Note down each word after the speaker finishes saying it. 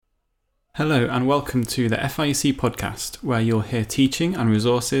Hello and welcome to the FIEC podcast, where you'll hear teaching and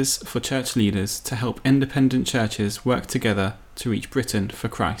resources for church leaders to help independent churches work together to reach Britain for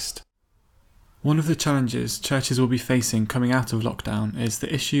Christ. One of the challenges churches will be facing coming out of lockdown is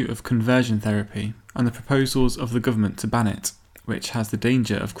the issue of conversion therapy and the proposals of the government to ban it, which has the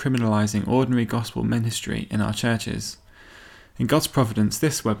danger of criminalising ordinary gospel ministry in our churches. In God's providence,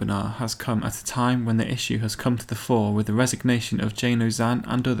 this webinar has come at a time when the issue has come to the fore with the resignation of Jane Ozanne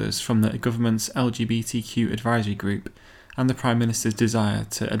and others from the government's LGBTQ advisory group and the Prime Minister's desire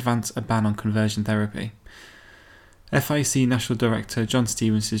to advance a ban on conversion therapy. FIEC National Director John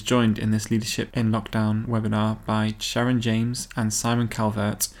Stevens is joined in this Leadership in Lockdown webinar by Sharon James and Simon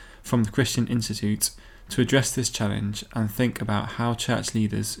Calvert from the Christian Institute to address this challenge and think about how church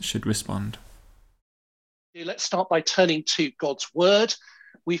leaders should respond. Let's start by turning to God's Word.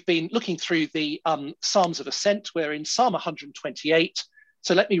 We've been looking through the Psalms of Ascent. We're in Psalm 128.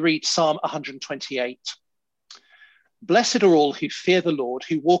 So let me read Psalm 128. Blessed are all who fear the Lord,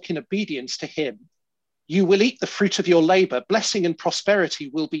 who walk in obedience to him. You will eat the fruit of your labor. Blessing and prosperity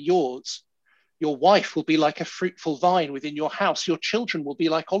will be yours. Your wife will be like a fruitful vine within your house. Your children will be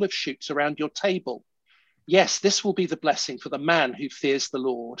like olive shoots around your table. Yes, this will be the blessing for the man who fears the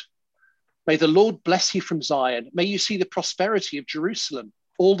Lord. May the Lord bless you from Zion. May you see the prosperity of Jerusalem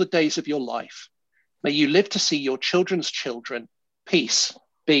all the days of your life. May you live to see your children's children. Peace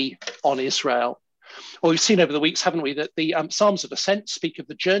be on Israel. Well, we've seen over the weeks, haven't we, that the Psalms of Ascent speak of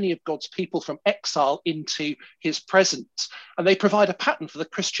the journey of God's people from exile into his presence. And they provide a pattern for the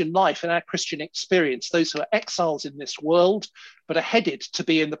Christian life and our Christian experience, those who are exiles in this world, but are headed to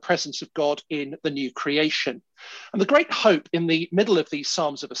be in the presence of God in the new creation. And the great hope in the middle of these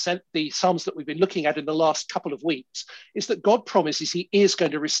Psalms of Ascent, the Psalms that we've been looking at in the last couple of weeks, is that God promises he is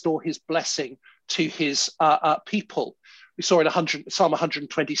going to restore his blessing to his people. We saw in Psalm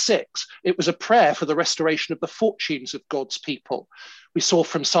 126, it was a prayer for the restoration of the fortunes of God's people. We saw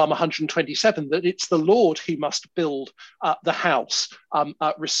from Psalm 127 that it's the Lord who must build the house,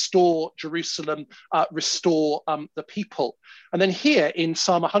 restore Jerusalem, restore the people. And then here in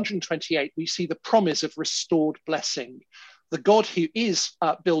Psalm 128, we see the promise of restored blessing. The God who is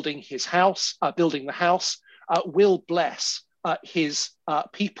building his house, building the house, will bless his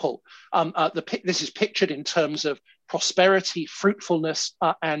people. This is pictured in terms of prosperity, fruitfulness,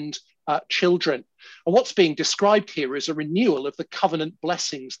 and children. And what's being described here is a renewal of the covenant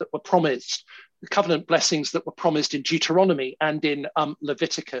blessings that were promised, the covenant blessings that were promised in Deuteronomy and in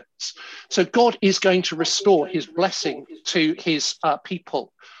Leviticus. So God is going to restore his blessing to his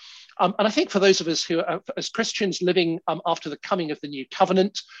people. And I think for those of us who are, as Christians living after the coming of the new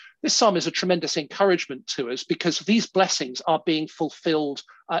covenant, this psalm is a tremendous encouragement to us because these blessings are being fulfilled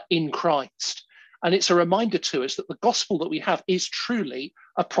in Christ. And it's a reminder to us that the gospel that we have is truly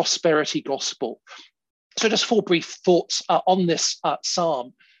a prosperity gospel. So just four brief thoughts on this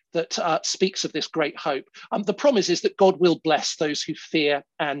psalm that speaks of this great hope. The promise is that God will bless those who fear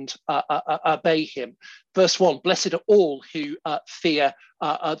and obey him. Verse 1, blessed are all who fear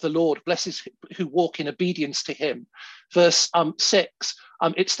the Lord, blessed who walk in obedience to him. Verse 6,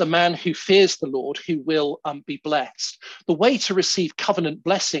 it's the man who fears the Lord who will be blessed. The way to receive covenant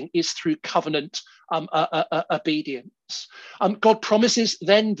blessing is through covenant obedience. God promises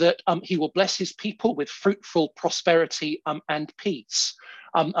then that he will bless his people with fruitful prosperity and peace.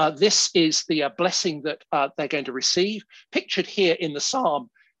 This is the blessing that they're going to receive, pictured here in the psalm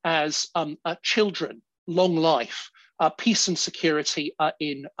as children, long life, peace and security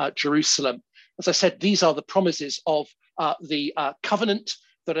in Jerusalem. As I said, these are the promises of the covenant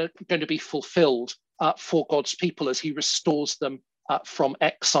that are going to be fulfilled for God's people as he restores them from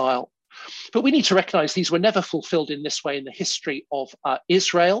exile. But we need to recognize these were never fulfilled in this way in the history of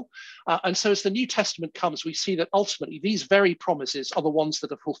Israel. And so as the New Testament comes, we see that ultimately these very promises are the ones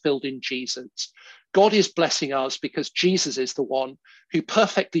that are fulfilled in Jesus. God is blessing us because Jesus is the one who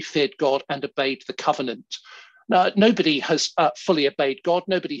perfectly feared God and obeyed the covenant. Now, nobody has fully obeyed God.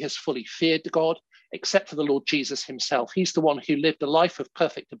 Nobody has fully feared God except for the Lord Jesus himself. He's the one who lived a life of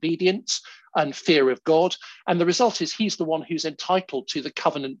perfect obedience and fear of God. And the result is he's the one who's entitled to the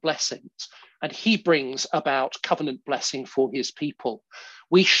covenant blessings. And he brings about covenant blessing for his people.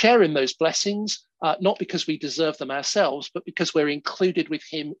 We share in those blessings, not because we deserve them ourselves, but because we're included with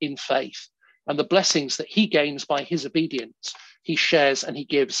him in faith. And the blessings that he gains by his obedience, he shares and he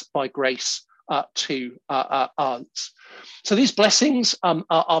gives by grace to us. So these blessings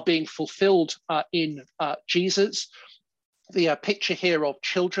are being fulfilled in Jesus. The picture here of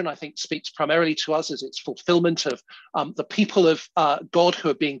children, I think, speaks primarily to us as its fulfillment of the people of God who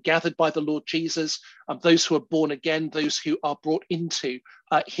are being gathered by the Lord Jesus, those who are born again, those who are brought into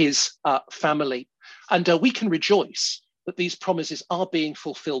his family. And we can rejoice that these promises are being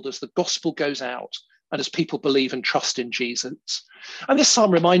fulfilled as the gospel goes out and as people believe and trust in Jesus. And this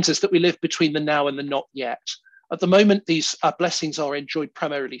psalm reminds us that we live between the now and the not yet. At the moment, these blessings are enjoyed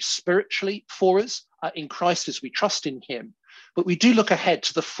primarily spiritually for us in Christ as we trust in him. But we do look ahead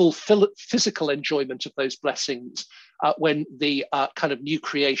to the full physical enjoyment of those blessings when the kind of new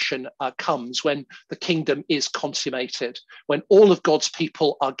creation comes, when the kingdom is consummated, when all of God's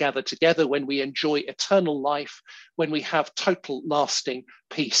people are gathered together, when we enjoy eternal life, when we have total lasting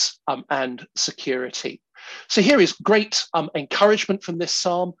peace and security. So here is great encouragement from this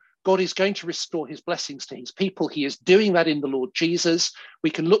psalm. God is going to restore his blessings to his people. He is doing that in the Lord Jesus. We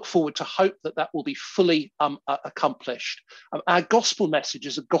can look forward to hope that that will be fully accomplished. Our gospel message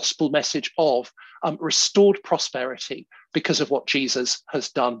is a gospel message of restored prosperity because of what Jesus has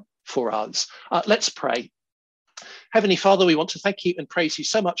done for us. Let's pray. Heavenly Father, we want to thank you and praise you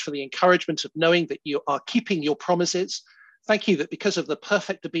so much for the encouragement of knowing that you are keeping your promises. Thank you that because of the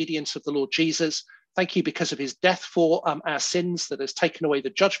perfect obedience of the Lord Jesus, thank you because of his death for our sins that has taken away the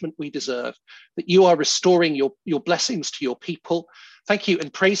judgment we deserve, that you are restoring your blessings to your people. Thank you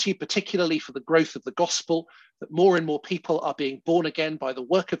and praise you particularly for the growth of the gospel, that more and more people are being born again by the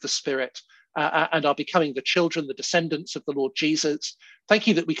work of the Spirit and are becoming the children, the descendants of the Lord Jesus. Thank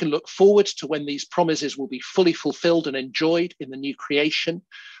you that we can look forward to when these promises will be fully fulfilled and enjoyed in the new creation.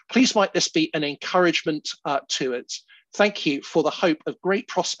 Please might this be an encouragement to us. Thank you for the hope of great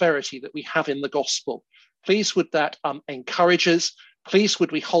prosperity that we have in the gospel. Please would that encourage us. Please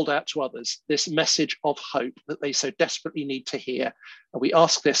would we hold out to others this message of hope that they so desperately need to hear. And we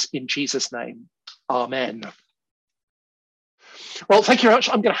ask this in Jesus' name. Amen. Well, thank you very much.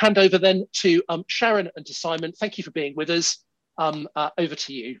 I'm going to hand over then to Sharon and to Simon. Thank you for being with us. Over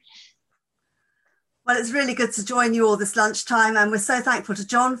to you. Well, it's really good to join you all this lunchtime, and we're so thankful to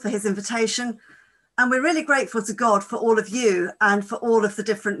John for his invitation. And we're really grateful to God for all of you and for all of the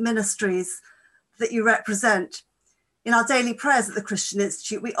different ministries that you represent. In our daily prayers at the Christian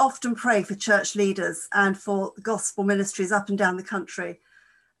Institute, we often pray for church leaders and for gospel ministries up and down the country.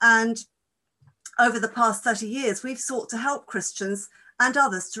 And over the past 30 years, we've sought to help Christians and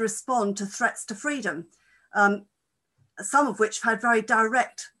others to respond to threats to freedom, some of which have had very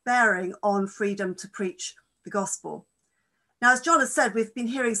direct bearing on freedom to preach the gospel. Now, as John has said, we've been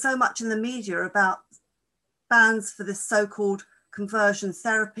hearing so much in the media about bans for this so-called conversion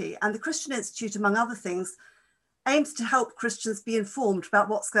therapy, and the Christian Institute, among other things, aims to help Christians be informed about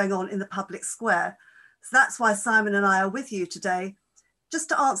what's going on in the public square. So that's why Simon and I are with you today, just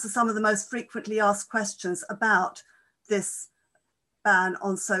to answer some of the most frequently asked questions about this ban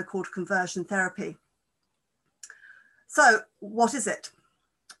on so-called conversion therapy. So what is it?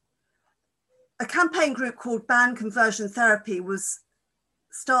 A campaign group called Ban Conversion Therapy was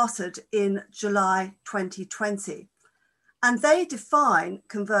started in July 2020, and they define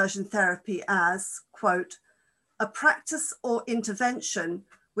conversion therapy as, quote, a practice or intervention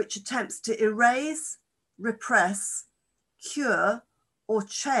which attempts to erase, repress, cure, or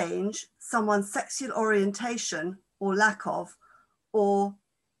change someone's sexual orientation or lack of, or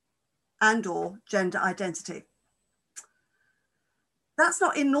gender identity. That's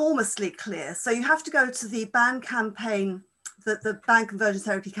not enormously clear. So you have to go to the Ban campaign, the Ban Conversion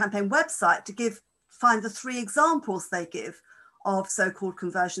Therapy campaign website to find the 3 examples they give of so-called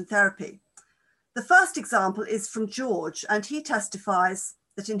conversion therapy. The first example is from George, and he testifies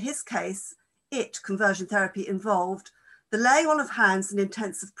that in his case, conversion therapy involved the laying on of hands in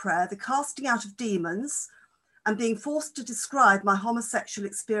intensive prayer, the casting out of demons, and being forced to describe my homosexual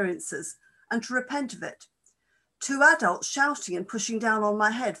experiences and to repent of it. 2 adults shouting and pushing down on my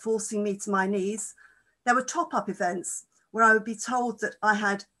head, forcing me to my knees. There were top-up events where I would be told that I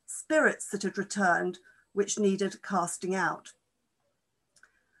had spirits that had returned, which needed casting out.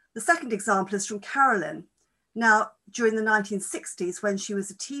 The second example is from Carolyn. Now, during the 1960s, when she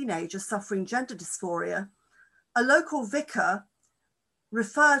was a teenager suffering gender dysphoria, a local vicar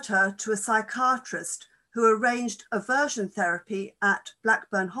referred her to a psychiatrist who arranged aversion therapy at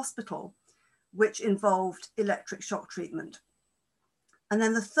Blackburn Hospital, which involved electric shock treatment. And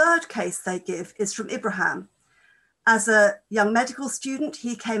then the third case they give is from Ibrahim. As a young medical student,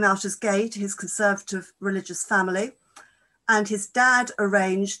 he came out as gay to his conservative religious family, and his dad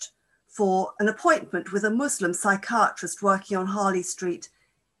arranged for an appointment with a Muslim psychiatrist working on Harley Street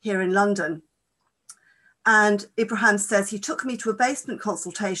here in London. And Ibrahim says, he took me to a basement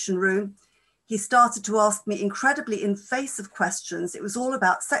consultation room. he started to ask me incredibly invasive questions. It was all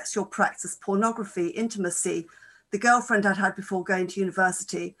about sexual practice, pornography, intimacy, the girlfriend I'd had before going to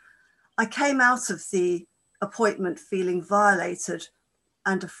university. I came out of the appointment feeling violated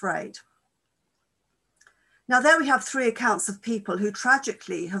and afraid. Now, there we have 3 accounts of people who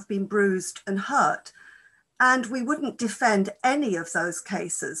tragically have been bruised and hurt. And we wouldn't defend any of those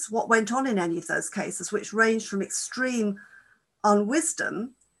cases, what went on in any of those cases, which ranged from extreme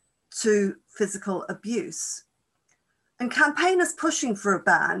unwisdom to physical abuse. And campaigners pushing for a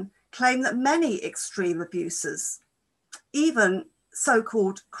ban claim that many extreme abuses, even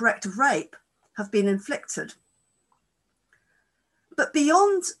so-called corrective rape, have been inflicted. But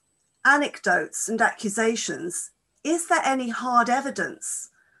beyond anecdotes and accusations, is there any hard evidence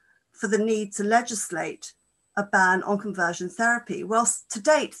for the need to legislate a ban on conversion therapy? Well, to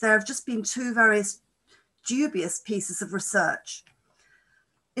date, there have just been 2 very dubious pieces of research.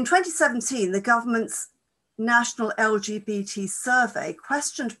 In 2017, the government's National LGBT Survey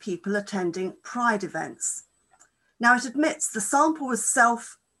questioned people attending Pride events. Now, it admits the sample was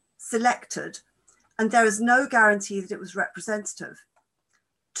self-selected and there is no guarantee that it was representative.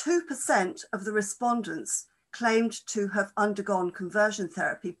 2% of the respondents claimed to have undergone conversion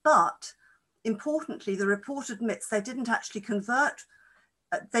therapy, but importantly, the report admits they didn't actually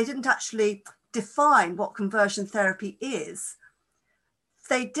define what conversion therapy is.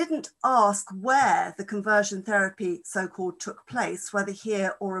 They didn't ask where the conversion therapy so-called took place, whether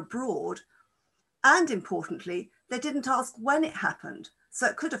here or abroad. And importantly, they didn't ask when it happened. So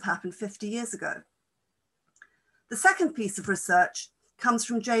it could have happened 50 years ago. The second piece of research comes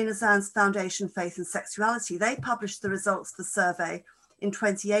from Jane Azan's Foundation Faith and Sexuality. They published the results of the survey in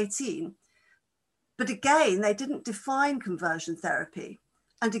 2018. But again, they didn't define conversion therapy.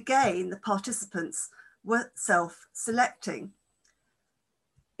 And again, the participants were self-selecting.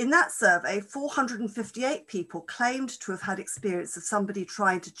 In that survey, 458 people claimed to have had experience of somebody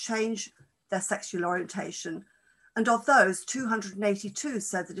trying to change their sexual orientation. And of those, 282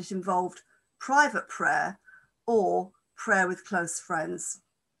 said that it involved private prayer or prayer with close friends.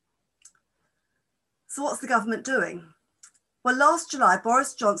 So what's the government doing? Well, last July,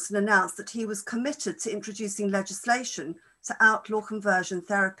 Boris Johnson announced that he was committed to introducing legislation to outlaw conversion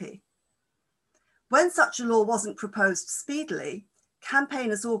therapy. When such a law wasn't proposed speedily,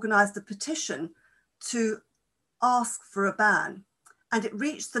 campaigners organised a petition to ask for a ban, and it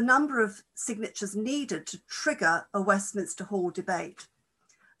reached the number of signatures needed to trigger a Westminster Hall debate.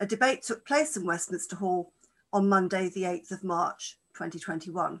 A debate took place in Westminster Hall on Monday, the 8th of March,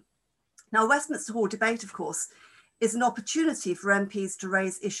 2021. Now, Westminster Hall debate, of course, is an opportunity for MPs to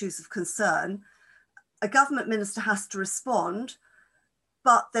raise issues of concern. A government minister has to respond,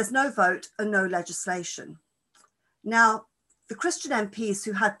 but there's no vote and no legislation. Now, the Christian MPs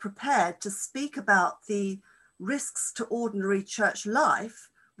who had prepared to speak about the risks to ordinary church life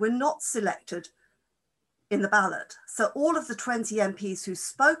were not selected in the ballot. So all of the 20 MPs who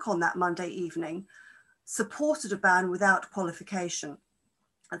spoke on that Monday evening supported a ban without qualification.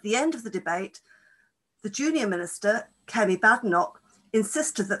 At the end of the debate, the junior minister, Kemi Badenoch,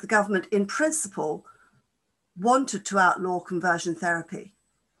 insisted that the government in principle wanted to outlaw conversion therapy.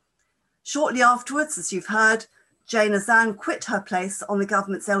 Shortly afterwards, as you've heard, Jane Azan quit her place on the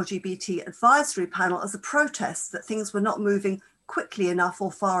government's LGBT advisory panel as a protest that things were not moving quickly enough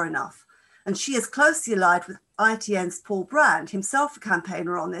or far enough. And she is closely allied with ITN's Paul Brand, himself a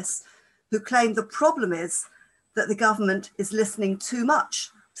campaigner on this, who claimed the problem is that the government is listening too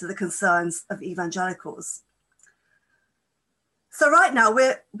much to the concerns of evangelicals. So right now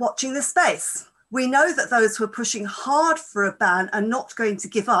we're watching this space. We know that those who are pushing hard for a ban are not going to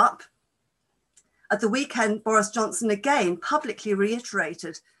give up. At the weekend, Boris Johnson again publicly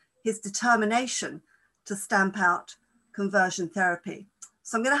reiterated his determination to stamp out conversion therapy.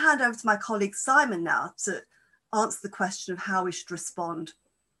 So I'm going to hand over to my colleague Simon now to answer the question of how we should respond.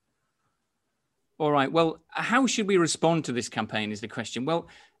 All right. Well, how should we respond to this campaign is the question. Well,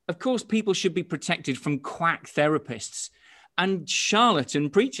 of course, people should be protected from quack therapists and charlatan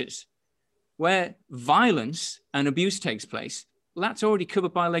preachers. Where violence and abuse takes place, that's already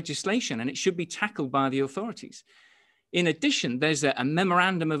covered by legislation and it should be tackled by the authorities. In addition, there's a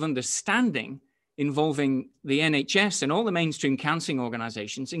memorandum of understanding involving the NHS and all the mainstream counselling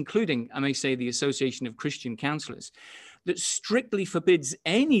organisations, including, I may say, the Association of Christian Counsellors, that strictly forbids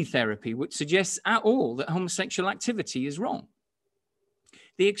any therapy which suggests at all that homosexual activity is wrong.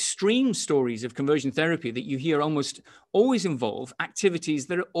 The extreme stories of conversion therapy that you hear almost always involve activities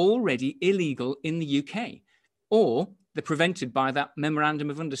that are already illegal in the UK, or they're prevented by that memorandum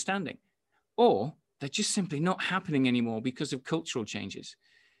of understanding, or they're just simply not happening anymore because of cultural changes.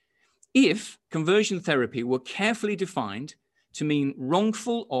 If conversion therapy were carefully defined to mean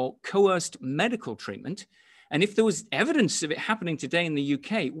wrongful or coerced medical treatment, and if there was evidence of it happening today in the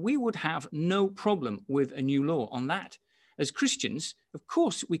UK, we would have no problem with a new law on that. As Christians, of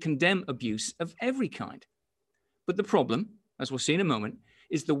course, we condemn abuse of every kind. But the problem, as we'll see in a moment,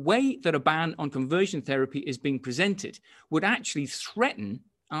 is the way that a ban on conversion therapy is being presented would actually threaten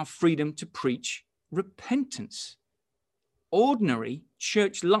our freedom to preach repentance. Ordinary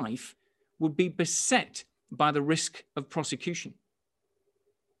church life would be beset by the risk of prosecution.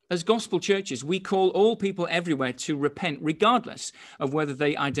 As gospel churches, we call all people everywhere to repent, regardless of whether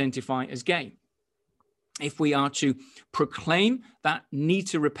they identify as gay. If we are to proclaim that need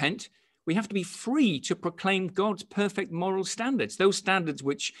to repent, we have to be free to proclaim God's perfect moral standards, those standards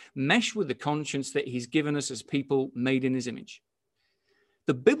which mesh with the conscience that he's given us as people made in his image.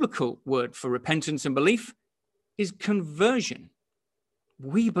 The biblical word for repentance and belief is conversion.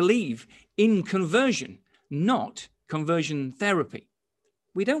 We believe in conversion, not conversion therapy.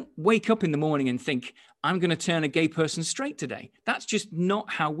 We don't wake up in the morning and think, I'm going to turn a gay person straight today. That's just not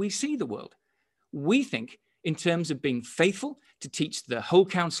how we see the world. We think in terms of being faithful to teach the whole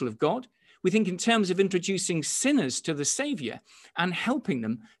counsel of God. We think in terms of introducing sinners to the Savior and helping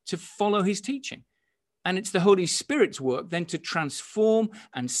them to follow his teaching. And it's the Holy Spirit's work then to transform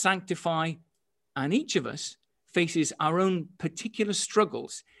and sanctify. And each of us faces our own particular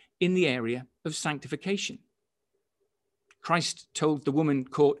struggles in the area of sanctification. Christ told the woman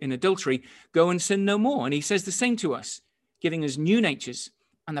caught in adultery, go and sin no more. And he says the same to us, giving us new natures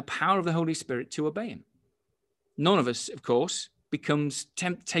and the power of the Holy Spirit to obey him. None of us, of course, becomes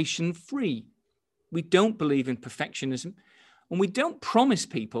temptation free. We don't believe in perfectionism, and we don't promise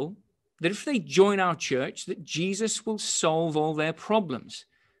people that if they join our church, that Jesus will solve all their problems.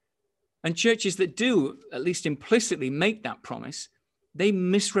 And churches that do, at least implicitly, make that promise, they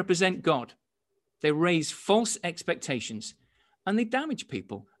misrepresent God. They raise false expectations, and they damage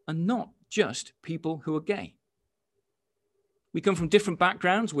people, and not just people who are gay. We come from different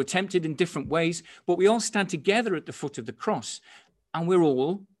backgrounds, we're tempted in different ways, but we all stand together at the foot of the cross, and we're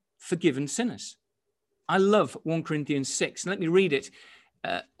all forgiven sinners. I love 1 Corinthians 6. Let me read it.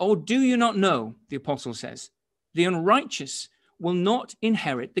 Or do you not know, the apostle says, the unrighteous will not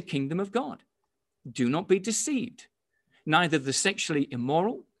inherit the kingdom of God. Do not be deceived. Neither the sexually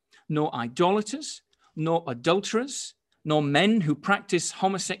immoral, nor idolaters, nor adulterers, nor men who practice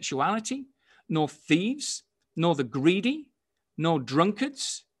homosexuality, nor thieves, nor the greedy, nor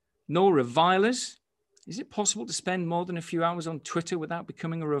drunkards, nor revilers. Is it possible to spend more than a few hours on Twitter without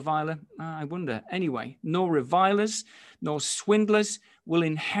becoming a reviler? I wonder. Anyway, nor revilers, nor swindlers will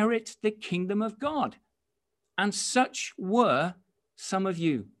inherit the kingdom of God. And such were some of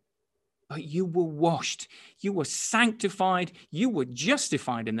you. But you were washed, you were sanctified, you were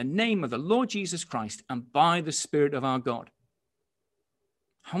justified in the name of the Lord Jesus Christ and by the Spirit of our God.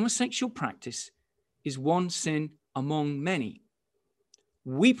 Homosexual practice is one sin among many.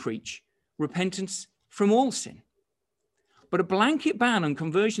 We preach repentance from all sin. But a blanket ban on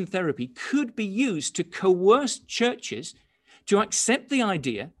conversion therapy could be used to coerce churches to accept the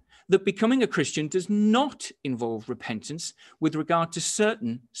idea that becoming a Christian does not involve repentance with regard to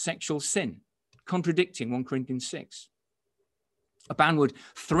certain sexual sin, contradicting 1 Corinthians 6. A ban would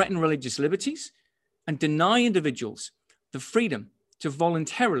threaten religious liberties and deny individuals the freedom to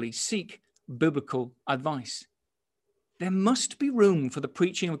voluntarily seek biblical advice. There must be room for the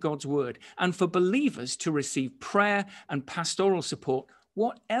preaching of God's word and for believers to receive prayer and pastoral support,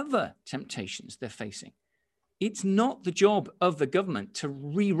 whatever temptations they're facing. It's not the job of the government to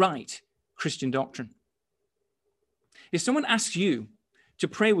rewrite Christian doctrine. If someone asks you to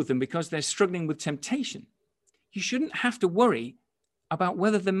pray with them because they're struggling with temptation, you shouldn't have to worry about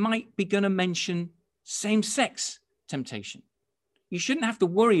whether they might be going to mention same-sex temptation. You shouldn't have to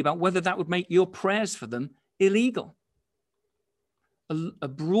worry about whether that would make your prayers for them illegal. A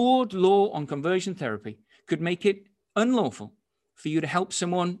broad law on conversion therapy could make it unlawful for you to help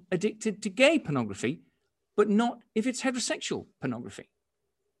someone addicted to gay pornography, but not if it's heterosexual pornography.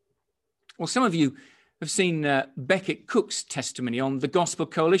 Well, some of you have seen Becket Cook's testimony on the Gospel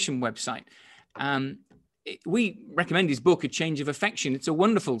Coalition website. We recommend his book, A Change of Affection. It's a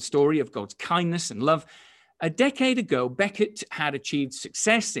wonderful story of God's kindness and love. A decade ago, Becket had achieved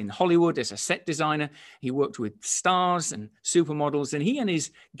success in Hollywood as a set designer. He worked with stars and supermodels, and he and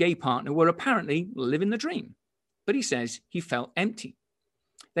his gay partner were apparently living the dream. But he says he felt empty.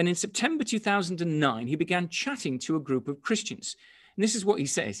 Then in September 2009, he began chatting to a group of Christians. And this is what he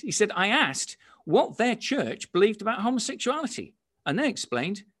says. He said, I asked what their church believed about homosexuality, and they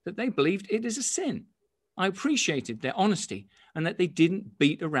explained that they believed it is a sin. I appreciated their honesty and that they didn't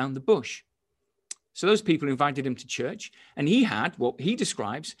beat around the bush. So those people invited him to church, and he had what he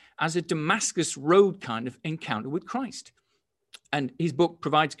describes as a Damascus Road kind of encounter with Christ. And his book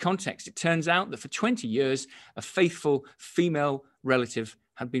provides context. It turns out that for 20 years, a faithful female relative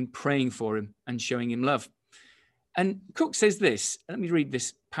had been praying for him and showing him love. And Cook says this, let me read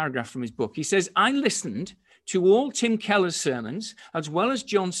this paragraph from his book. He says, I listened to all Tim Keller's sermons, as well as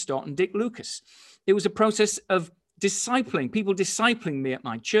John Stott and Dick Lucas. It was a process of discipling, people discipling me at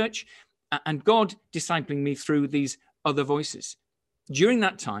my church, and God discipling me through these other voices. During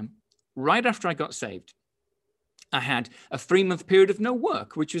that time, right after I got saved, I had a 3-month period of no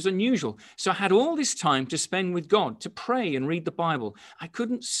work, which was unusual. So I had all this time to spend with God, to pray and read the Bible. I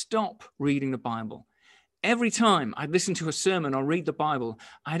couldn't stop reading the Bible. Every time I'd listen to a sermon or read the Bible,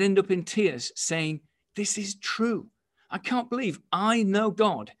 I'd end up in tears saying, this is true. I can't believe I know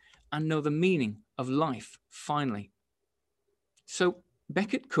God and know the meaning of life finally. So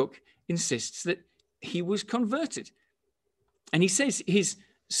Becket Cook insists that he was converted. And he says his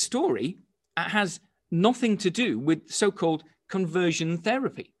story has nothing to do with so-called conversion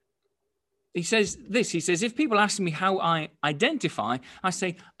therapy. He says this, he says, if people ask me how I identify, I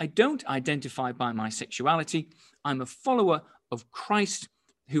say, I don't identify by my sexuality. I'm a follower of Christ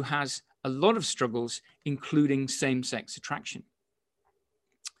who has a lot of struggles, including same-sex attraction.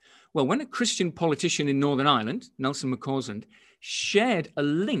 Well, when a Christian politician in Northern Ireland, Nelson McCausland, shared a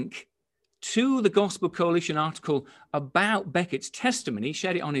link to the Gospel Coalition article about Becket's testimony,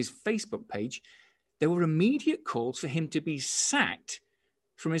 shared it on his Facebook page, there were immediate calls for him to be sacked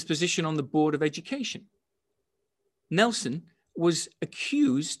from his position on the Board of Education. Nelson was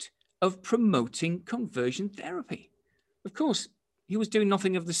accused of promoting conversion therapy. Of course, he was doing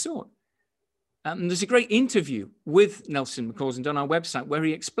nothing of the sort. There's a great interview with Nelson McCausland on our website where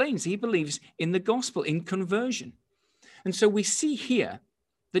he explains he believes in the gospel, in conversion. And so we see here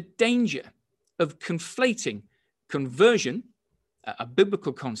the danger of conflating conversion, a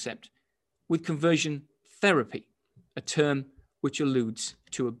biblical concept, with conversion therapy, a term which alludes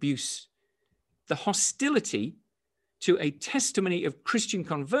to abuse. The hostility to a testimony of Christian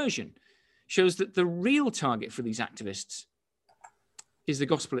conversion shows that the real target for these activists is the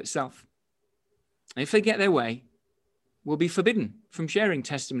gospel itself. And if they get their way, will be forbidden from sharing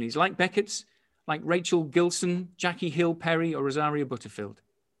testimonies like Becket's, like Rachel Gilson, Jackie Hill Perry, or Rosaria Butterfield.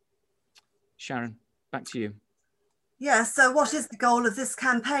 Sharon, back to you. Yeah, so what is the goal of this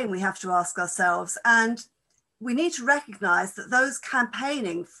campaign, we have to ask ourselves. And we need to recognise that those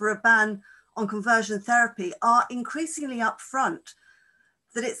campaigning for a ban on conversion therapy are increasingly upfront,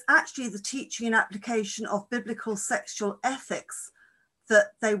 that it's actually the teaching and application of biblical sexual ethics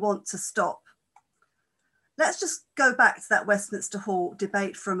that they want to stop. Let's just go back to that Westminster Hall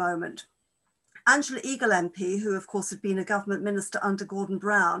debate for a moment. Angela Eagle MP, who of course had been a government minister under Gordon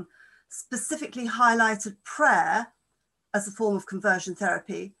Brown, specifically highlighted prayer as a form of conversion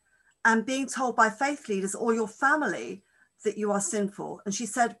therapy and being told by faith leaders or your family that you are sinful. And she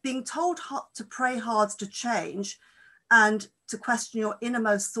said, being told to pray hard to change and to question your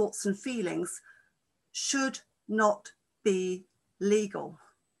innermost thoughts and feelings should not be legal.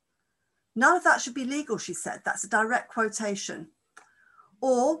 None of that should be legal, she said. That's a direct quotation.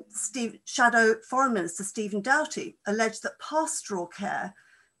 Or Shadow Foreign Minister Stephen Doughty alleged that pastoral care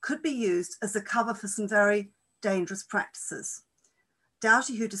could be used as a cover for some very dangerous practices.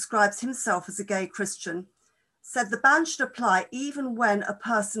 Doughty, who describes himself as a gay Christian, said the ban should apply even when a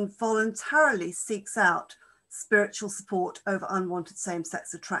person voluntarily seeks out spiritual support over unwanted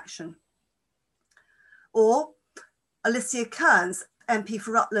same-sex attraction. Or Alicia Kearns, MP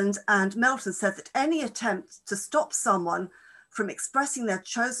for Rutland and Melton, said that any attempt to stop someone from expressing their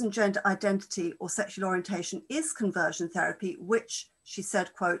chosen gender identity or sexual orientation is conversion therapy, which, she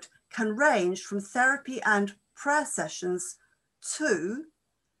said, quote, can range from therapy and prayer sessions to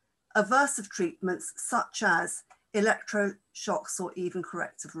aversive treatments such as electroshocks or even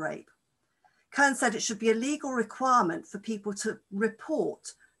corrective rape. Kern said it should be a legal requirement for people to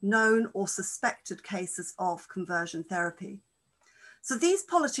report known or suspected cases of conversion therapy. So these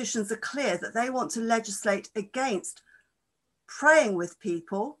politicians are clear that they want to legislate against praying with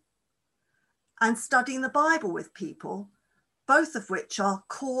people and studying the Bible with people, both of which are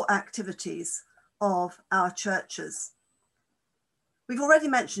core activities of our churches. We've already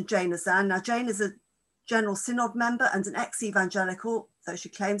mentioned Jane Azan. Now, Jane is a General Synod member and an ex-evangelical, though she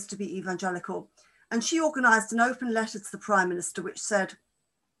claims to be evangelical, and she organised an open letter to the Prime Minister which said,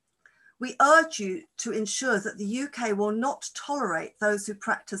 "We urge you to ensure that the UK will not tolerate those who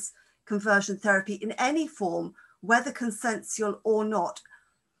practice conversion therapy in any form, whether consensual or not,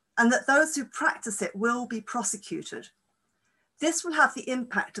 and that those who practice it will be prosecuted. This will have the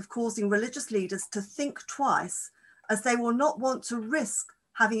impact of causing religious leaders to think twice, as they will not want to risk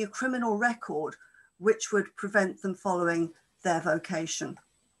having a criminal record which would prevent them following their vocation.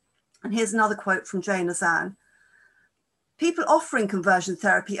 And here's another quote from Jane Azan. People offering conversion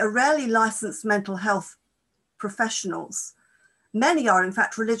therapy are rarely licensed mental health professionals. Many are in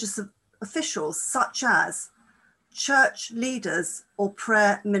fact religious officials, such as church leaders or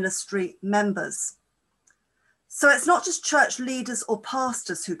prayer ministry members. So it's not just church leaders or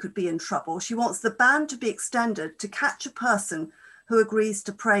pastors who could be in trouble. She wants the ban to be extended to catch a person who agrees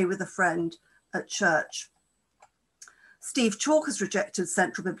to pray with a friend at church. Steve Chalke has rejected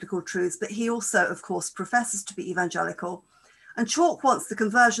central biblical truths, but he also, of course, professes to be evangelical. And Chalke wants the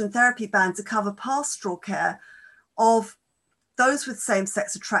conversion therapy ban to cover pastoral care of those with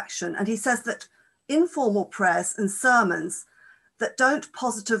same-sex attraction. And he says that informal prayers and sermons that don't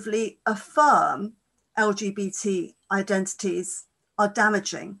positively affirm LGBT identities are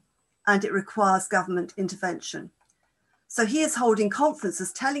damaging, and it requires government intervention. So he is holding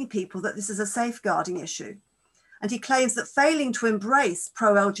conferences telling people that this is a safeguarding issue. And he claims that failing to embrace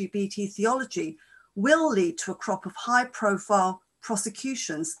pro-LGBT theology will lead to a crop of high-profile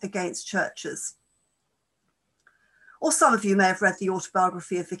prosecutions against churches. Or some of you may have read the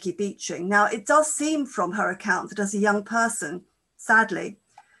autobiography of Vicky Beeching. Now, it does seem from her account that as a young person, sadly,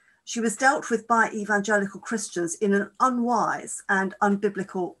 she was dealt with by evangelical Christians in an unwise and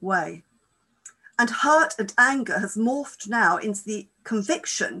unbiblical way. And hurt and anger has morphed now into the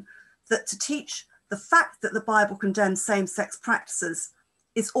conviction that to teach the fact that the Bible condemns same-sex practices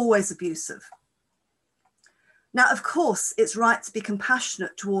is always abusive. Now, of course, it's right to be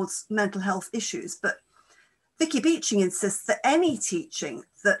compassionate towards mental health issues, but Vicky Beeching insists that any teaching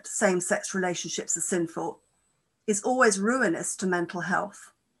that same-sex relationships are sinful is always ruinous to mental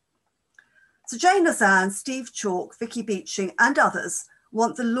health. So Jane Azan, Steve Chalke, Vicky Beeching and others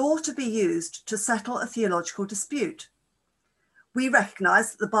want the law to be used to settle a theological dispute. We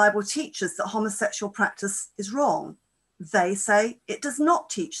recognise that the Bible teaches that homosexual practice is wrong. They say it does not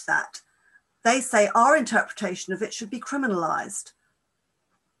teach that. They say our interpretation of it should be criminalised.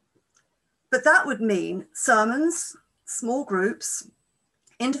 But that would mean sermons, small groups,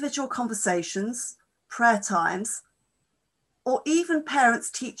 individual conversations, prayer times, or even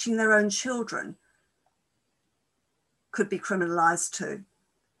parents teaching their own children could be criminalised too.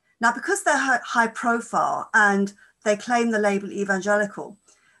 Now, because they're high profile and they claim the label evangelical,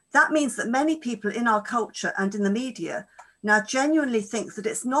 that means that many people in our culture and in the media now genuinely think that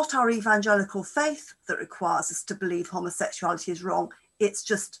it's not our evangelical faith that requires us to believe homosexuality is wrong, it's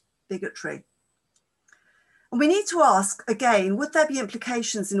just bigotry. And we need to ask again, would there be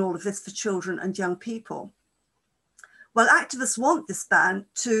implications in all of this for children and young people? Well, activists want this ban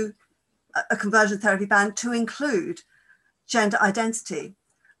to, a conversion therapy ban, to include gender identity.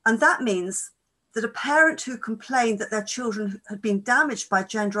 And that means that a parent who complained that their children had been damaged by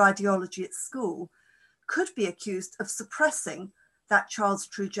gender ideology at school could be accused of suppressing that child's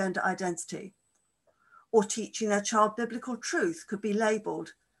true gender identity. Or teaching their child biblical truth could be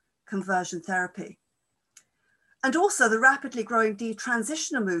labelled conversion therapy. And also the rapidly growing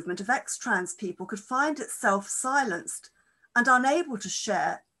detransitioner movement of ex-trans people could find itself silenced and unable to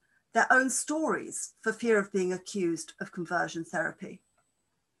share their own stories for fear of being accused of conversion therapy.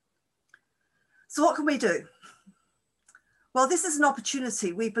 So what can we do? Well, this is an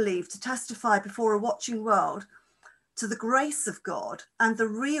opportunity, we believe, to testify before a watching world to the grace of God and the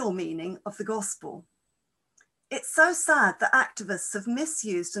real meaning of the gospel. It's so sad that activists have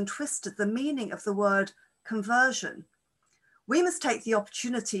misused and twisted the meaning of the word conversion. We must take the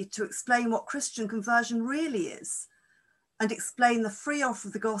opportunity to explain what Christian conversion really is and explain the free offer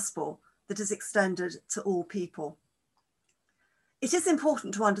of the gospel that is extended to all people. It is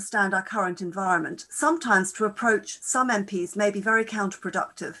important to understand our current environment. Sometimes to approach some MPs may be very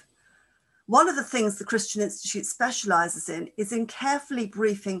counterproductive. One of the things the Christian Institute specialises in is in carefully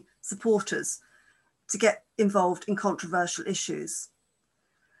briefing supporters to get involved in controversial issues.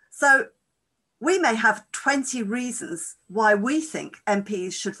 So we may have 20 reasons why we think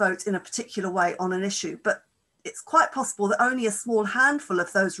MPs should vote in a particular way on an issue, but it's quite possible that only a small handful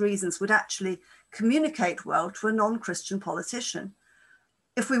of those reasons would actually communicate well to a non-Christian politician.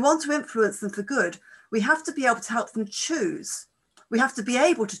 If we want to influence them for good, we have to be able to help them choose. We have to be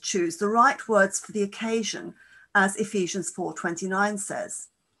able to choose the right words for the occasion, as Ephesians 4:29 says.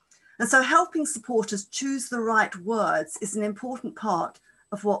 And so helping supporters choose the right words is an important part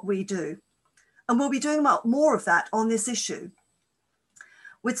of what we do. And we'll be doing more of that on this issue.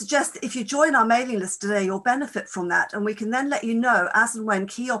 We'd suggest that if you join our mailing list today, you'll benefit from that, and we can then let you know as and when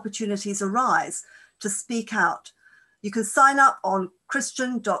key opportunities arise to speak out. You can sign up on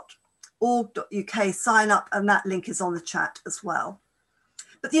christian.org.uk, sign up, and that link is on the chat as well.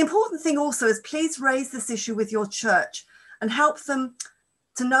 But the important thing also is please raise this issue with your church and help them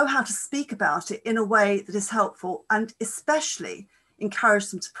to know how to speak about it in a way that is helpful, and especially encourage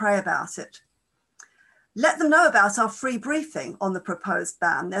them to pray about it. Let them know about our free briefing on the proposed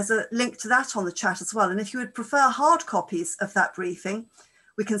ban. There's a link to that on the chat as well. And if you would prefer hard copies of that briefing,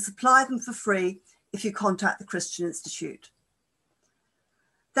 we can supply them for free if you contact the Christian Institute.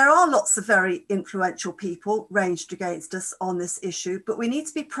 There are lots of very influential people ranged against us on this issue, but we need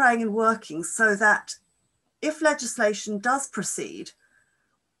to be praying and working so that if legislation does proceed,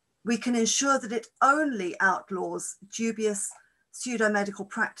 we can ensure that it only outlaws dubious pseudo-medical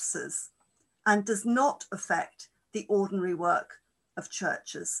practices and does not affect the ordinary work of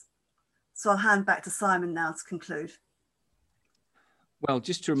churches. So I'll hand back to Simon now to conclude. Well,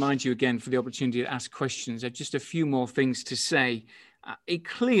 just to remind you again for the opportunity to ask questions, just a few more things to say.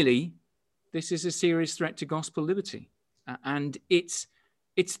 Clearly, this is a serious threat to gospel liberty, and it's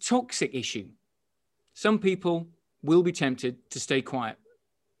a toxic issue. Some people will be tempted to stay quiet.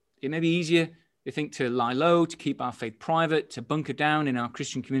 It may be easier, they think, to lie low, to keep our faith private, to bunker down in our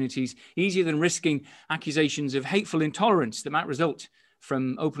Christian communities, easier than risking accusations of hateful intolerance that might result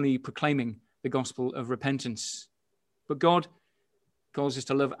from openly proclaiming the gospel of repentance. But God calls us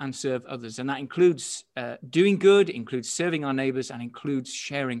to love and serve others, and that includes doing good, includes serving our neighbors, and includes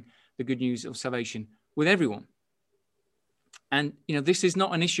sharing the good news of salvation with everyone. And, this is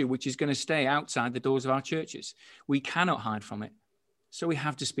not an issue which is going to stay outside the doors of our churches. We cannot hide from it, so we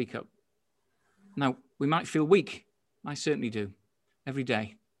have to speak up. Now, we might feel weak. I certainly do, every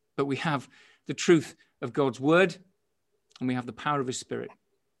day. But we have the truth of God's word, and we have the power of his Spirit.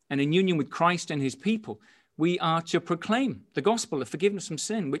 And in union with Christ and his people, we are to proclaim the gospel of forgiveness from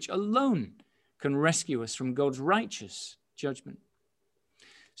sin, which alone can rescue us from God's righteous judgment.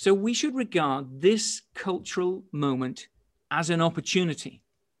 So we should regard this cultural moment as an opportunity.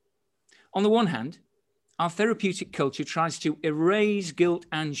 On the one hand, our therapeutic culture tries to erase guilt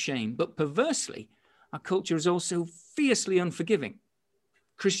and shame, but perversely, our culture is also fiercely unforgiving.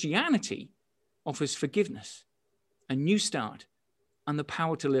 Christianity offers forgiveness, a new start, and the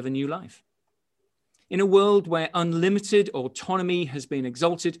power to live a new life. In a world where unlimited autonomy has been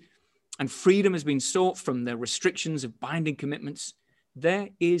exalted and freedom has been sought from the restrictions of binding commitments, there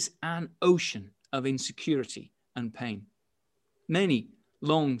is an ocean of insecurity and pain. Many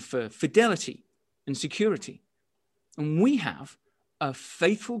long for fidelity and security. And we have a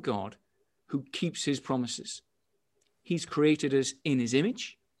faithful God who keeps his promises. He's created us in his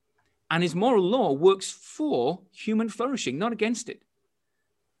image, and his moral law works for human flourishing, not against it.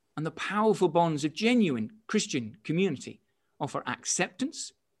 And the powerful bonds of genuine Christian community offer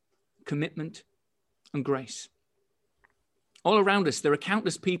acceptance, commitment, and grace. All around us, there are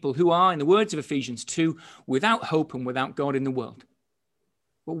countless people who are, in the words of Ephesians 2, without hope and without God in the world.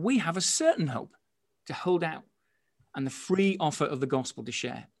 But we have a certain hope to hold out and the free offer of the gospel to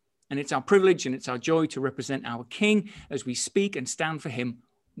share. And it's our privilege and it's our joy to represent our King as we speak and stand for him,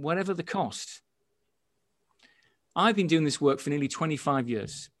 whatever the cost. I've been doing this work for nearly 25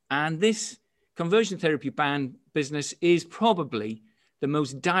 years, and this conversion therapy ban business is probably the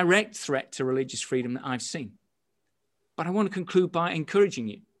most direct threat to religious freedom that I've seen. But I want to conclude by encouraging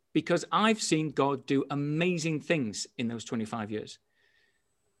you, because I've seen God do amazing things in those 25 years.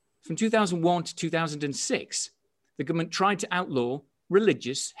 From 2001 to 2006, the government tried to outlaw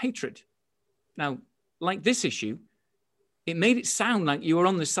religious hatred. Now, like this issue, it made it sound like you were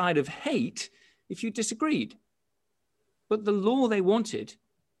on the side of hate if you disagreed. But the law they wanted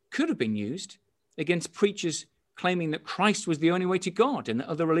could have been used against preachers claiming that Christ was the only way to God and that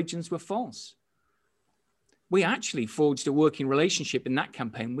other religions were false. We actually forged a working relationship in that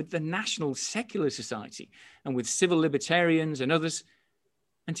campaign with the National Secular Society and with civil libertarians and others.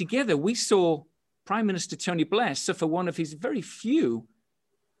 And together we saw Prime Minister Tony Blair suffer one of his very few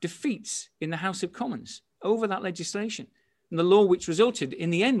defeats in the House of Commons over that legislation. And the law which resulted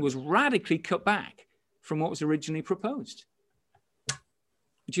in the end was radically cut back from what was originally proposed.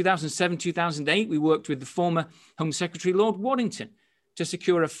 In 2007, 2008, we worked with the former Home Secretary, Lord Waddington, to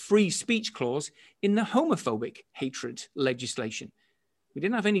secure a free speech clause in the homophobic hatred legislation. We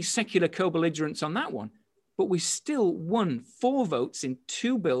didn't have any secular co-belligerents on that one, but we still won 4 votes in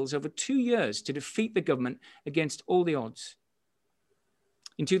 2 bills over 2 years to defeat the government against all the odds.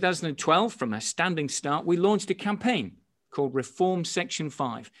 In 2012, from a standing start, we launched a campaign called Reform Section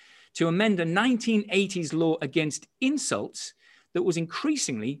 5 to amend a 1980s law against insults that was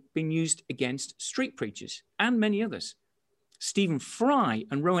increasingly being used against street preachers and many others. Stephen Fry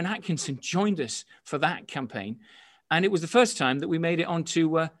and Rowan Atkinson joined us for that campaign. And it was the first time that we made it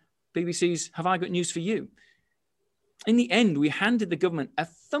onto BBC's Have I Got News for You? In the end, we handed the government a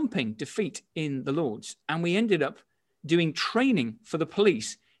thumping defeat in the Lords, and we ended up doing training for the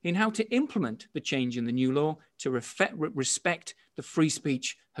police in how to implement the change in the new law to respect the free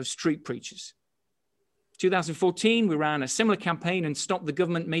speech of street preachers. 2014, we ran a similar campaign and stopped the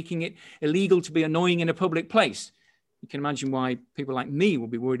government making it illegal to be annoying in a public place. You can imagine why people like me will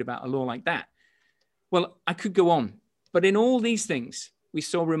be worried about a law like that. Well, I could go on, but in all these things, we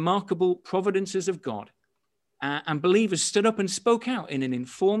saw remarkable providences of God, and believers stood up and spoke out in an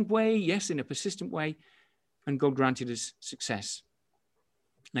informed way, yes, in a persistent way, and God granted us success.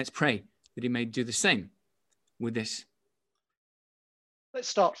 Let's pray that he may do the same with this. Let's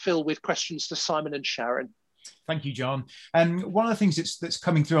start, Phil, with questions to Simon and Sharon. Thank you, John. One of the things that's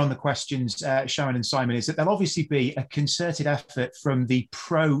coming through on the questions, Sharon and Simon, is that there'll obviously be a concerted effort from the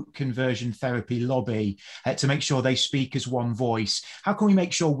pro-conversion therapy lobby to make sure they speak as one voice. How can we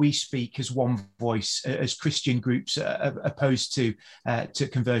make sure we speak as one voice as Christian groups opposed to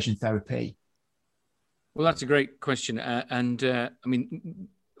conversion therapy? Well, that's a great question.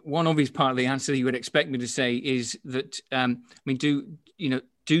 One obvious part of the answer that you would expect me to say is that,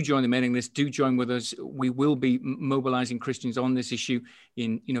 do join the mailing list, do join with us. We will be mobilizing Christians on this issue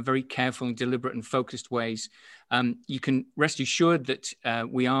in very careful and deliberate and focused ways. You can rest assured that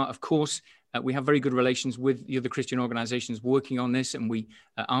we are, of course, we have very good relations with the other Christian organizations working on this, and we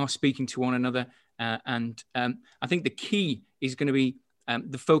are speaking to one another. I think the key is going to be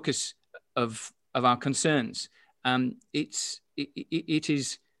the focus of our concerns.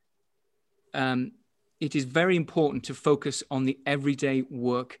 It is very important to focus on the everyday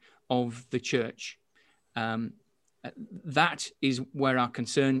work of the church. That is where our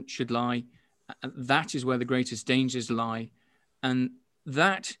concern should lie. That is where the greatest dangers lie. And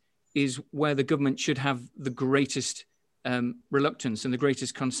that is where the government should have the greatest reluctance and the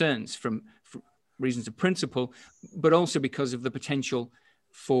greatest concerns from reasons of principle, but also because of the potential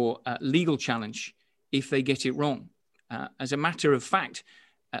for legal challenge if they get it wrong. As a matter of fact,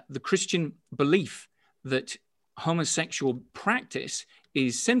 the Christian belief that homosexual practice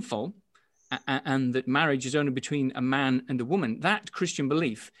is sinful and that marriage is only between a man and a woman, that Christian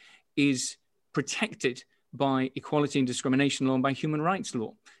belief is protected by equality and discrimination law and by human rights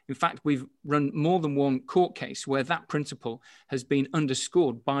law. In fact, we've run more than one court case where that principle has been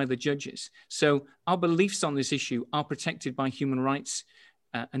underscored by the judges. So our beliefs on this issue are protected by human rights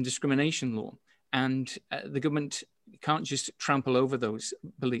and discrimination law. And the government can't just trample over those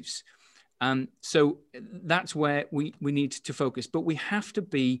beliefs. So that's where we need to focus. But we have to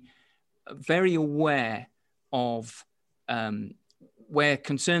be very aware of where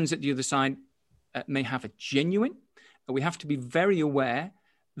concerns at the other side may have a genuine. We have to be very aware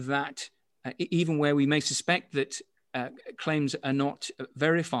that even where we may suspect that claims are not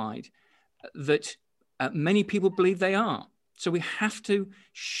verified, that many people believe they are. So we have to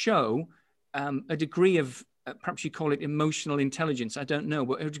show a degree of, perhaps you call it emotional intelligence, I don't know,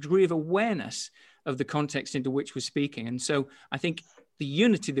 but a degree of awareness of the context into which we're speaking. And so I think the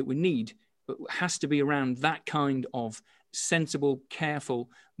unity that we need has to be around that kind of sensible, careful,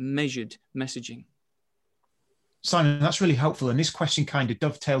 measured messaging. Simon, that's really helpful. And this question kind of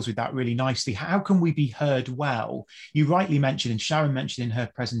dovetails with that really nicely. How can we be heard well? You rightly mentioned, and Sharon mentioned in her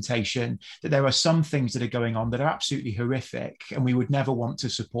presentation, that there are some things that are going on that are absolutely horrific and we would never want to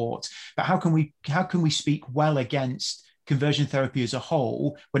support. But how can we speak well against conversion therapy as a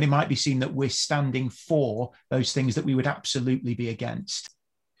whole when it might be seen that we're standing for those things that we would absolutely be against?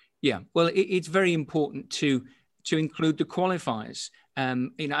 Yeah, well, it's very important to include the qualifiers.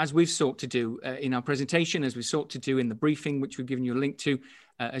 As we've sought to do in our presentation, as we sought to do in the briefing, which we've given you a link to,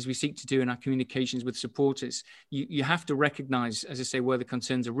 as we seek to do in our communications with supporters, you have to recognize, as I say, where the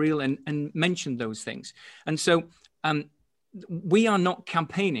concerns are real and mention those things. And so we are not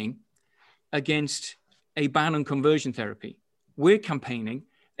campaigning against a ban on conversion therapy. We're campaigning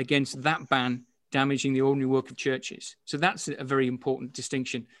against that ban damaging the ordinary work of churches. So that's a very important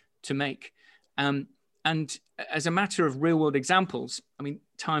distinction to make. And as a matter of real-world examples, I mean,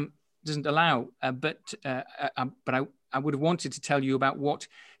 time doesn't allow, but I would have wanted to tell you about what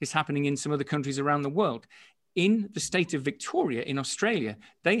is happening in some other countries around the world. In the state of Victoria, in Australia,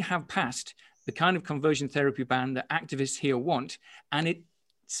 they have passed the kind of conversion therapy ban that activists here want, and it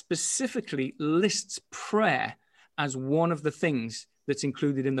specifically lists prayer as one of the things that's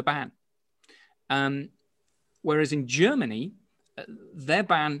included in the ban. Whereas in Germany, their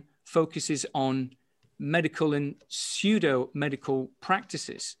ban focuses on medical and pseudo-medical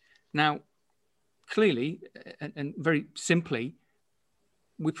practices. Now, clearly, and very simply,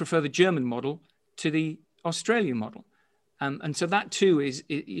 we prefer the German model to the Australian model. And so that too is,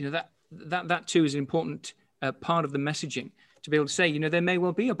 that too is an important part of the messaging, to be able to say, there may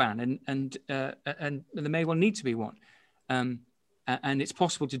well be a ban, and there may well need to be one. And it's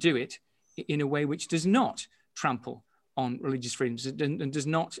possible to do it in a way which does not trample on religious freedoms and does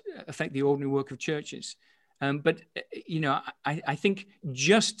not affect the ordinary work of churches. But I think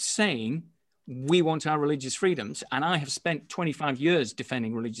just saying we want our religious freedoms, and I have spent 25 years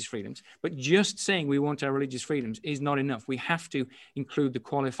defending religious freedoms, but just saying we want our religious freedoms is not enough. We have to include the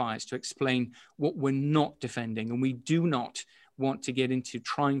qualifiers to explain what we're not defending, and we do not want to get into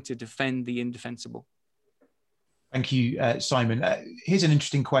trying to defend the indefensible. Thank you, Simon. Here's an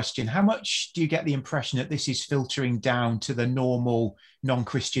interesting question. How much do you get the impression that this is filtering down to the normal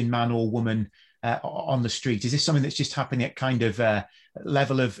non-Christian man or woman on the street? Is this something that's just happening at kind of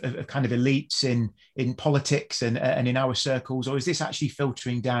level of kind of elites in politics and in our circles, or is this actually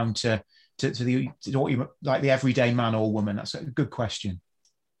filtering down to what you like, the everyday man or woman? That's a good question.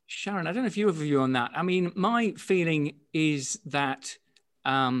 Sharon, I don't know if you have a view on that. I mean, my feeling is that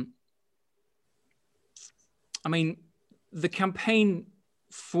the campaign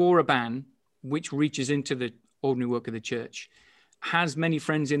for a ban, which reaches into the ordinary work of the church, has many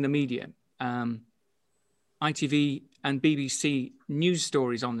friends in the media. ITV and BBC news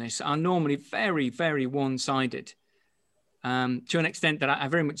stories on this are normally very, very one-sided, to an extent that I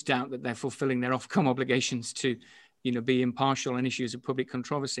very much doubt that they're fulfilling their Ofcom obligations to, be impartial on issues of public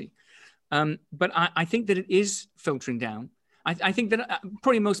controversy. But I think that it is filtering down. I think that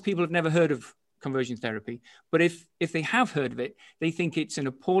probably most people have never heard of conversion therapy, but if they have heard of it, they think it's an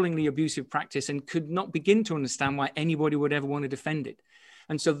appallingly abusive practice and could not begin to understand why anybody would ever want to defend it.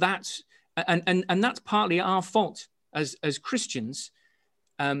 And so that's partly our fault as Christians.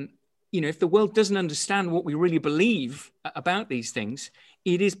 If the world doesn't understand what we really believe about these things,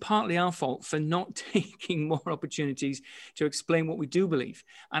 it is partly our fault for not taking more opportunities to explain what we do believe.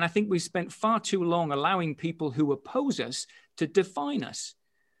 And I think we've spent far too long allowing people who oppose us to define us.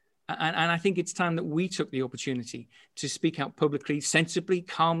 And I think it's time that we took the opportunity to speak out publicly, sensibly,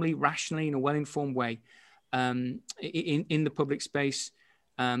 calmly, rationally, in a well-informed way, in the public space,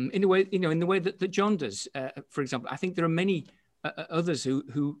 in the way that John does, for example. I think there are many others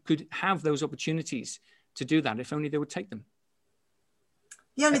who could have those opportunities to do that if only they would take them.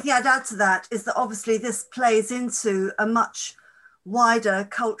 The only thing I'd add to that is that obviously this plays into a much wider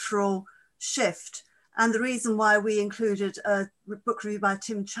cultural shift. And the reason why we included a book review by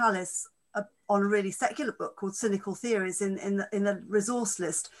Tim Challis on a really secular book called Cynical Theories in the resource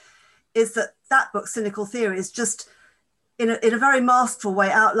list is that book, Cynical Theories, just in a very masterful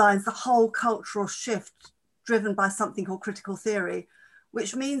way outlines the whole cultural shift driven by something called critical theory,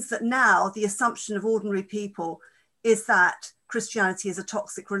 which means that now the assumption of ordinary people is that Christianity is a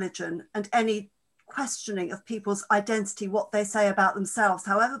toxic religion, and any questioning of people's identity, what they say about themselves,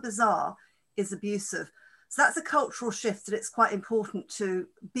 however bizarre, is abusive. So that's a cultural shift that it's quite important to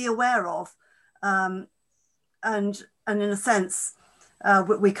be aware of. And in a sense,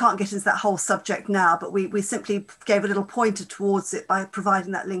 we can't get into that whole subject now, but we simply gave a little pointer towards it by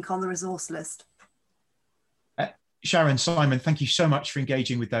providing that link on the resource list. Sharon, Simon, thank you so much for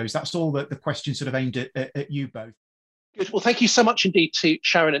engaging with those. That's all the questions sort of aimed at you both. Good. Well, thank you so much indeed to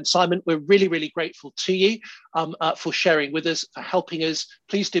Sharon and Simon. We're really, really grateful to you for sharing with us, for helping us.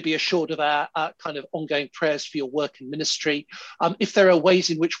 Please do be assured of our kind of ongoing prayers for your work and ministry. If there are ways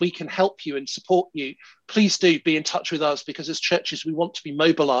in which we can help you and support you, please do be in touch with us, because as churches, we want to be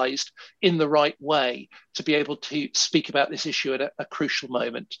mobilized in the right way to be able to speak about this issue at a crucial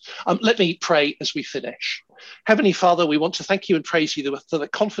moment. Let me pray as we finish. Heavenly Father, we want to thank you and praise you for the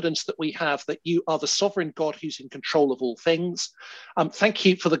confidence that we have that you are the sovereign God who's in control of all things. Thank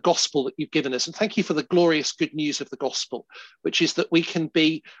you for the gospel that you've given us, and thank you for the glorious good news of the gospel, which is that we can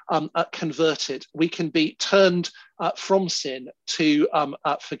be converted, we can be turned from sin to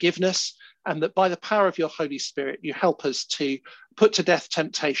forgiveness, and that by the power of your Holy Spirit, you help us to put to death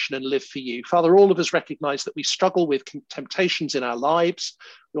temptation and live for you. Father, all of us recognize that we struggle with temptations in our lives.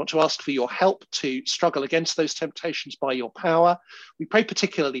 We want to ask for your help to struggle against those temptations by your power. We pray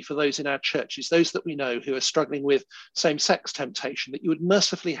particularly for those in our churches, those that we know who are struggling with same-sex temptation, that you would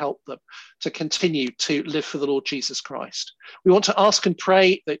mercifully help them to continue to live for the Lord Jesus Christ. We want to ask and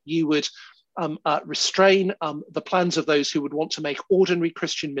pray that you would restrain the plans of those who would want to make ordinary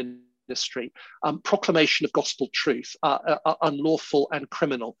Christian ministry ministry, proclamation of gospel truth, unlawful and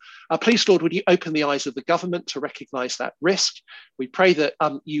criminal. Please, Lord, would you open the eyes of the government to recognise that risk? We pray that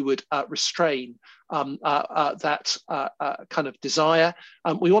you would restrain that kind of desire.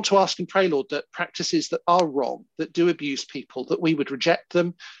 We want to ask and pray, Lord, that practices that are wrong, that do abuse people, that we would reject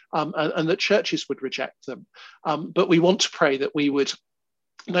them, and that churches would reject them. But we want to pray that we would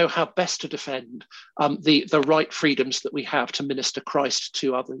know how best to defend the right freedoms that we have to minister Christ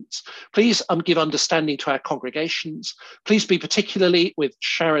to others. Please give understanding to our congregations. Please be particularly with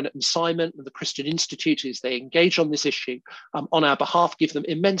Sharon and Simon and the Christian Institute as they engage on this issue on our behalf. Give them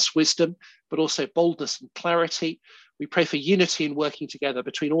immense wisdom, but also boldness and clarity. We pray for unity and working together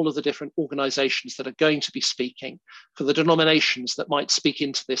between all of the different organisations that are going to be speaking, for the denominations that might speak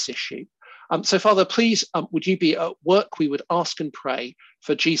into this issue. So, Father, please, would you be at work? We would ask and pray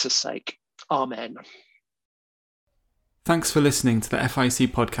for Jesus' sake. Amen. Thanks for listening to the FIEC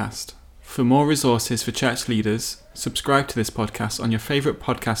podcast. For more resources for church leaders, subscribe to this podcast on your favourite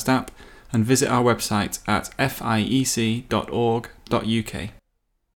podcast app and visit our website at fiec.org.uk.